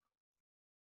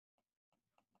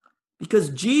 Because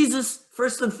Jesus,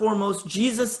 first and foremost,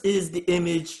 Jesus is the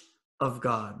image of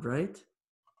God, right?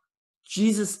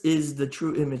 Jesus is the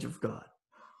true image of God.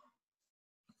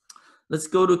 Let's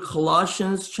go to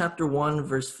Colossians chapter 1,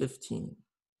 verse 15.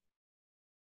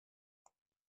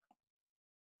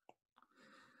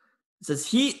 It says,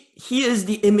 he is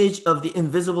the image of the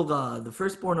invisible God, the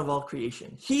firstborn of all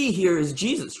creation. He here is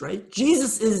Jesus, right?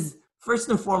 Jesus is first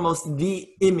and foremost the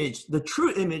image, the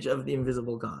true image of the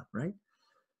invisible God, right?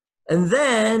 And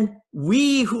then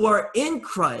we who are in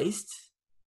Christ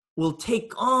will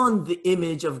take on the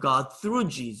image of God through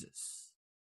Jesus.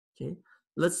 Okay,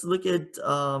 let's look at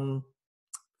 2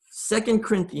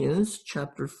 Corinthians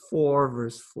chapter 4,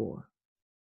 verse 4.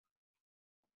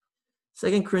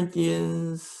 2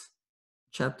 Corinthians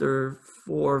chapter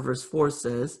 4, verse 4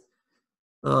 says,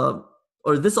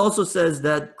 or this also says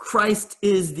that Christ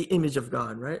is the image of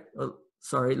God, right?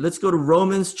 Let's go to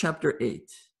Romans chapter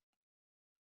 8.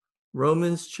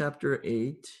 Romans chapter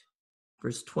 8,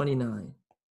 verse 29.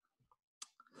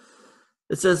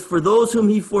 It says, for those whom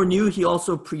he foreknew, he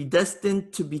also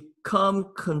predestined to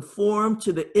become conformed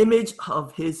to the image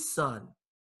of his Son,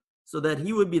 so that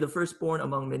he would be the firstborn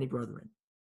among many brethren.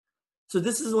 So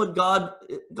this is what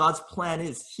God's plan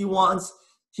is.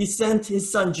 He sent his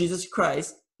Son, Jesus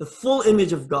Christ, the full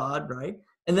image of God, right?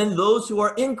 And then those who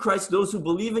are in Christ, those who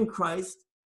believe in Christ,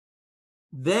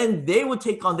 then they would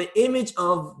take on the image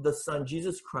of the Son,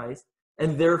 Jesus Christ,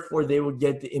 and therefore they would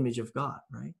get the image of God,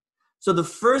 right? So the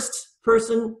first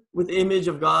person with the image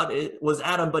of God was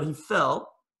Adam, but he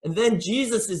fell. And then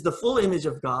Jesus is the full image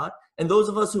of God. And those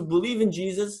of us who believe in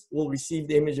Jesus will receive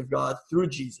the image of God through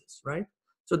Jesus, right?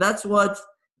 So that's what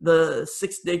the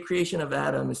sixth-day creation of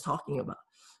Adam is talking about.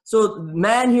 So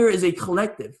man here is a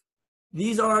collective.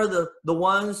 These are the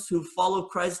ones who follow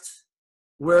Christ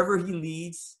wherever he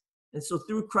leads. And so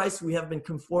through Christ, we have been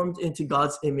conformed into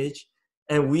God's image,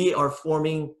 and we are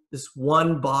forming this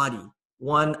one body,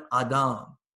 one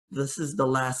Adam. This is the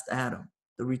last Adam,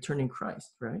 the returning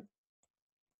Christ, right?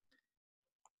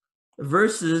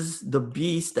 Versus the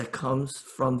beast that comes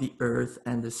from the earth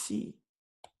and the sea.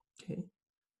 Okay.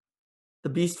 The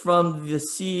beast from the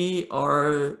sea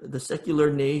are the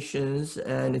secular nations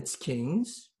and its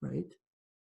kings, right?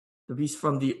 The beast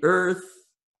from the earth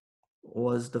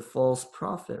was the false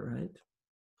prophet, right?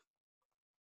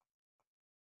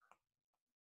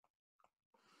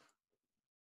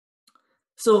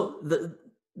 So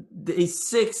the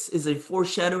 6 is a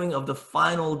foreshadowing of the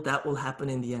final that will happen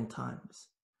in the end times,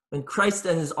 when Christ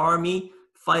and his army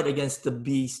fight against the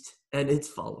beast and its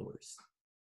followers.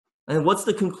 And what's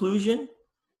the conclusion?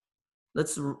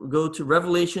 Let's go to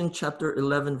Revelation chapter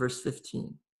 11, verse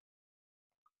 15.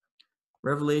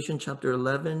 Revelation chapter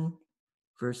 11,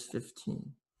 verse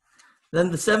 15.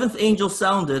 Then the seventh angel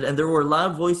sounded, and there were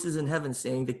loud voices in heaven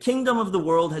saying, "The kingdom of the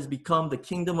world has become the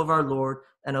kingdom of our Lord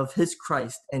and of his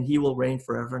Christ, and he will reign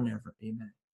forever and ever."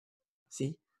 Amen.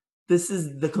 See, this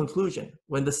is the conclusion.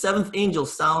 When the seventh angel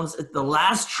sounds at the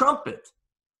last trumpet,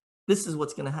 this is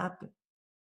what's going to happen.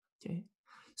 Okay.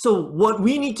 So what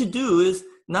we need to do is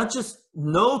not just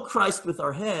know Christ with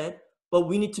our head, but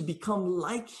we need to become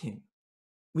like him.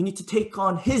 We need to take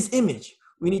on his image.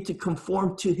 We need to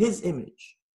conform to his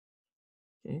image.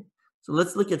 Okay. So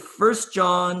let's look at 1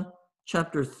 John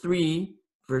chapter 3,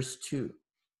 verse 2.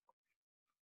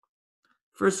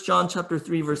 1 John chapter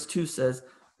 3, verse 2 says,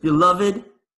 "Beloved,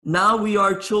 now we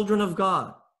are children of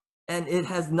God, and it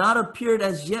has not appeared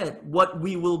as yet what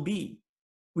we will be.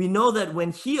 We know that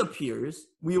when he appears,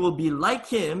 we will be like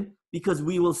him because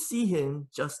we will see him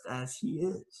just as he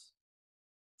is."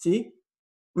 See?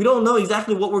 We don't know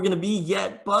exactly what we're going to be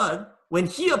yet, but when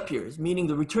he appears, meaning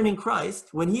the returning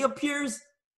Christ, when he appears,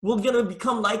 we're going to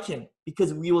become like him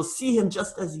because we will see him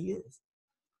just as he is.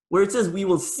 Where it says we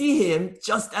will see him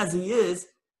just as he is,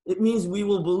 it means we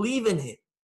will believe in him.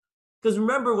 Because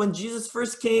remember, when Jesus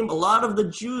first came, a lot of the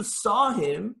Jews saw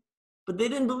him, but they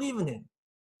didn't believe in him.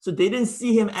 So they didn't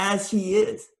see him as he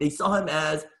is. They saw him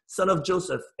as son of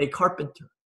Joseph, a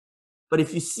carpenter. But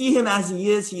if you see him as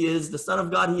he is the Son of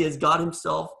God. He is God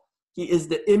himself. He is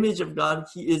the image of God.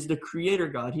 He is the creator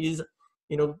God. He is,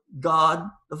 God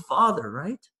the Father,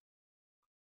 right?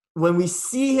 When we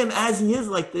see him as he is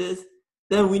like this,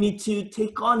 then we need to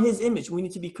take on his image. We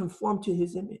need to be conformed to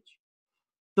his image.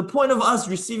 The point of us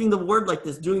receiving the word like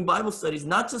this, doing Bible studies,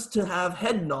 not just to have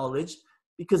head knowledge,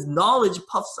 because knowledge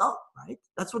puffs up, right?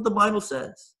 That's what the Bible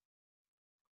says.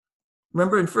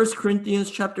 Remember in 1 Corinthians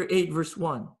chapter 8, verse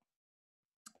 1,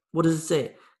 what does it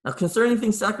say? "Now concerning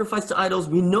things sacrificed to idols,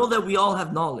 we know that we all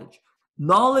have knowledge.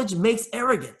 Knowledge makes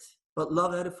arrogant, but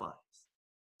love edifies."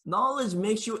 Knowledge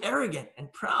makes you arrogant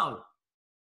and proud.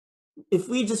 If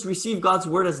we just receive God's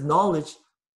word as knowledge,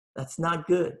 that's not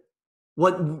good.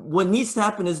 What needs to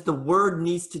happen is the word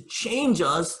needs to change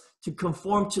us to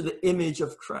conform to the image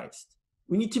of Christ.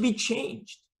 We need to be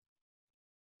changed.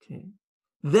 Okay.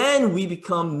 Then we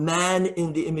become man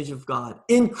in the image of God,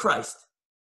 in Christ,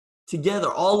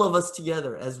 together, all of us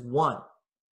together as one.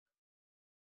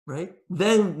 Right?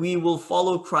 Then we will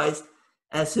follow Christ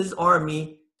as his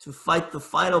army to fight the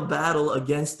final battle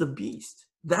against the beast.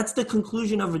 That's the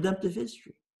conclusion of redemptive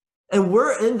history. And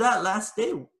we're in that last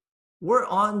day. We're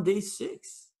on day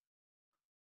 6.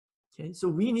 Okay, so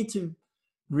we need to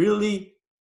really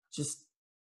just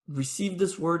receive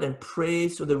this word and pray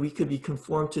so that we could be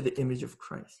conformed to the image of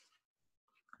Christ.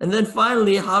 And then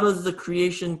finally, how does the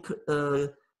creation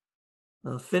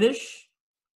finish?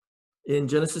 In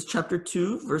Genesis chapter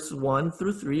 2, verses 1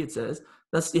 through 3, it says,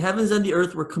 "Thus the heavens and the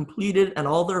earth were completed and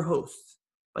all their hosts.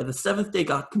 By the seventh day,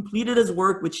 God completed his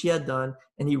work which he had done,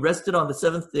 and he rested on the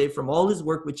seventh day from all his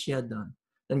work which he had done.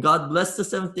 Then God blessed the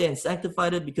seventh day and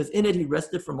sanctified it, because in it he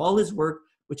rested from all his work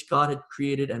which God had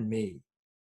created and made."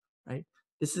 Right?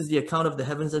 This is the account of the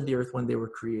heavens and the earth when they were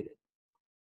created.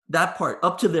 That part,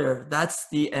 up to there, that's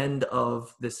the end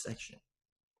of this section.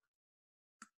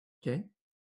 Okay?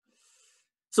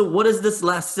 So what does this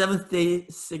last seventh day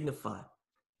signify?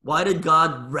 Why did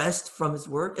God rest from his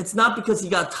work? It's not because he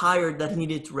got tired that he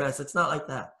needed to rest. It's not like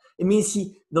that. It means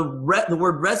the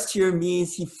word rest here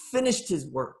means he finished his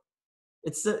work.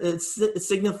 It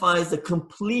signifies the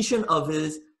completion of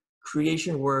his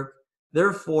creation work.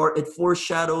 Therefore, it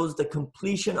foreshadows the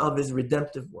completion of his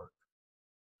redemptive work.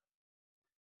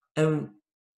 And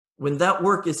when that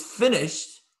work is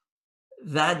finished,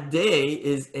 that day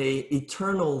is an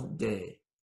eternal day.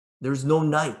 There's no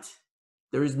night.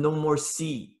 There is no more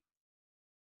sea.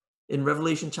 In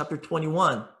Revelation chapter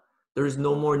 21, there is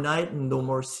no more night and no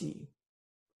more sea.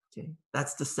 Okay,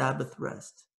 that's the Sabbath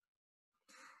rest.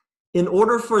 In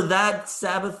order for that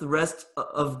Sabbath rest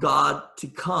of God to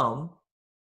come,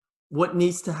 what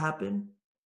needs to happen?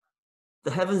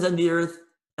 The heavens and the earth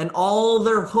and all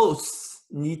their hosts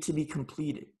need to be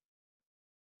completed.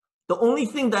 The only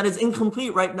thing that is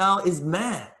incomplete right now is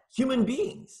man, human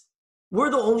beings.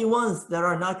 We're the only ones that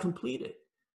are not completed.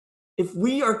 If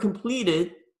we are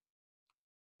completed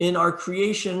in our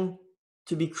creation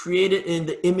to be created in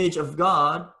the image of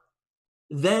God,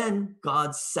 then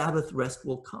God's Sabbath rest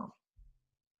will come.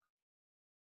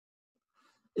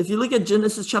 If you look at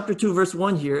Genesis chapter 2, verse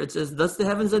 1 here, it says, "Thus the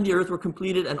heavens and the earth were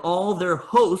completed and all their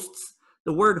hosts."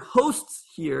 The word hosts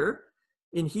here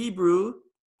in Hebrew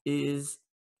is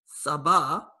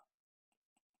sabah,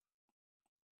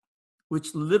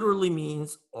 which literally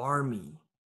means army.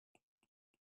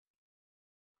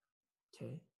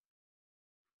 Okay.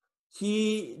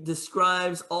 He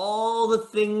describes all the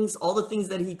things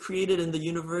that he created in the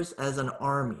universe as an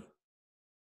army.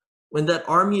 When that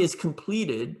army is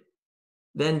completed,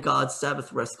 then God's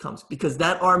Sabbath rest comes, because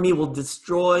that army will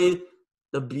destroy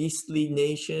the beastly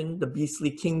nation, the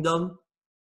beastly kingdom,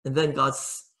 and then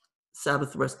God's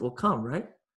Sabbath rest will come, right?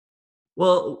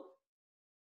 Well,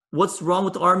 what's wrong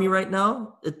with the army right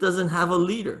now? It doesn't have a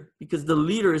leader, because the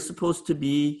leader is supposed to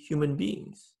be human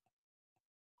beings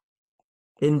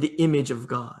in the image of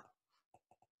God.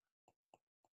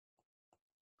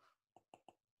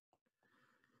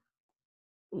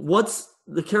 What's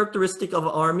the characteristic of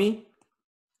an army?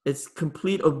 It's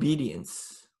complete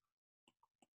obedience.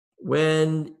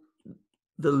 When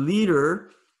the leader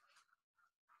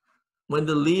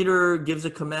gives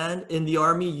a command in the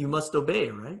army, you must obey,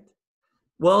 right?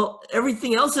 Well,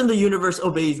 everything else in the universe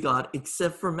obeys God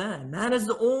except for man. Man is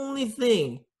the only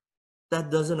thing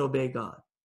that doesn't obey God.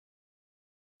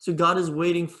 So God is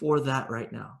waiting for that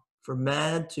right now, for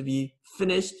man to be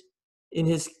finished in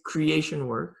his creation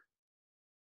work,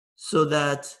 so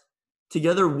that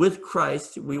together with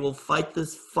Christ, we will fight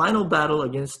this final battle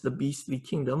against the beastly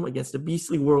kingdom, against the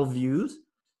beastly worldviews,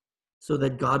 so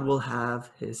that God will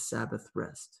have his Sabbath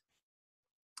rest.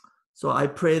 So I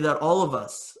pray that all of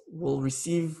us will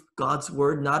receive God's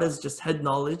word, not as just head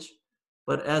knowledge,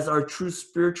 but as our true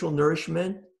spiritual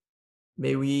nourishment.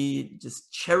 May we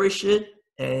just cherish it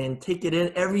and take it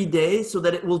in every day so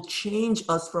that it will change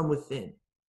us from within.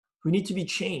 We need to be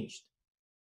changed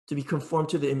to be conformed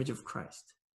to the image of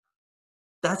Christ.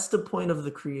 That's the point of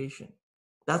the creation.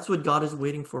 That's what God is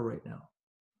waiting for right now.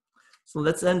 So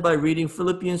let's end by reading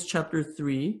Philippians chapter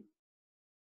 3,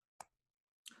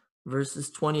 verses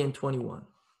 20 and 21.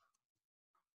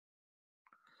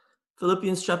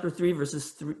 Philippians chapter 3,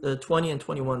 verses 20 and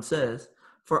 21 says,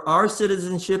 "For our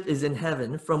citizenship is in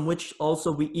heaven, from which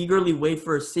also we eagerly wait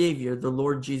for a Savior, the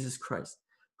Lord Jesus Christ,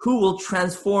 who will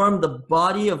transform the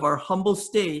body of our humble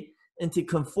state into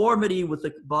conformity with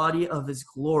the body of his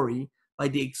glory by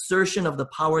the exertion of the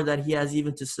power that he has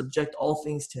even to subject all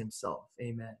things to himself."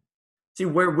 Amen. See,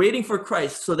 we're waiting for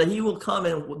Christ so that he will come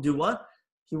and do what?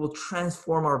 He will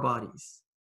transform our bodies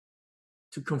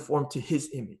to conform to his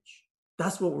image.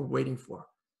 That's what we're waiting for.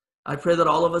 I pray that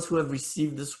all of us who have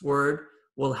received this word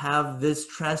will have this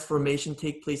transformation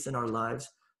take place in our lives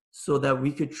so that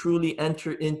we could truly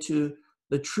enter into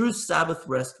the true Sabbath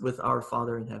rest with our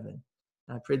Father in heaven.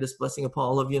 I pray this blessing upon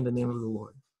all of you in the name of the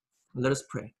Lord. Let us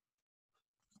pray.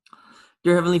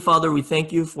 Dear Heavenly Father, we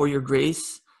thank you for your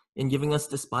grace in giving us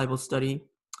this Bible study.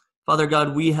 Father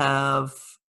God, we have,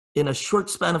 in a short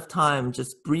span of time,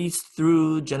 just breezed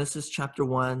through Genesis chapter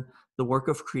 1, the work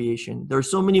of creation. There are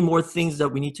so many more things that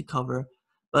we need to cover,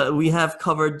 but we have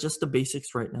covered just the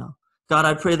basics right now. God,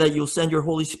 I pray that you'll send your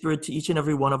Holy Spirit to each and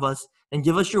every one of us and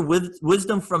give us your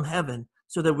wisdom from heaven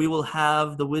so that we will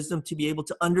have the wisdom to be able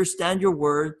to understand your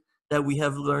word that we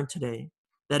have learned today,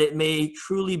 that it may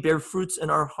truly bear fruits in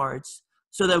our hearts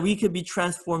so that we could be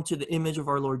transformed to the image of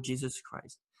our Lord Jesus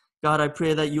Christ. God, I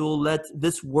pray that you will let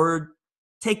this word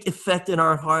take effect in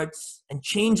our hearts and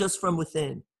change us from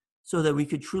within so that we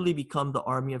could truly become the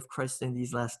army of Christ in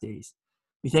these last days.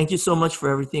 We thank you so much for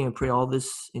everything and pray all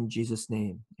this in Jesus'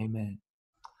 name. Amen.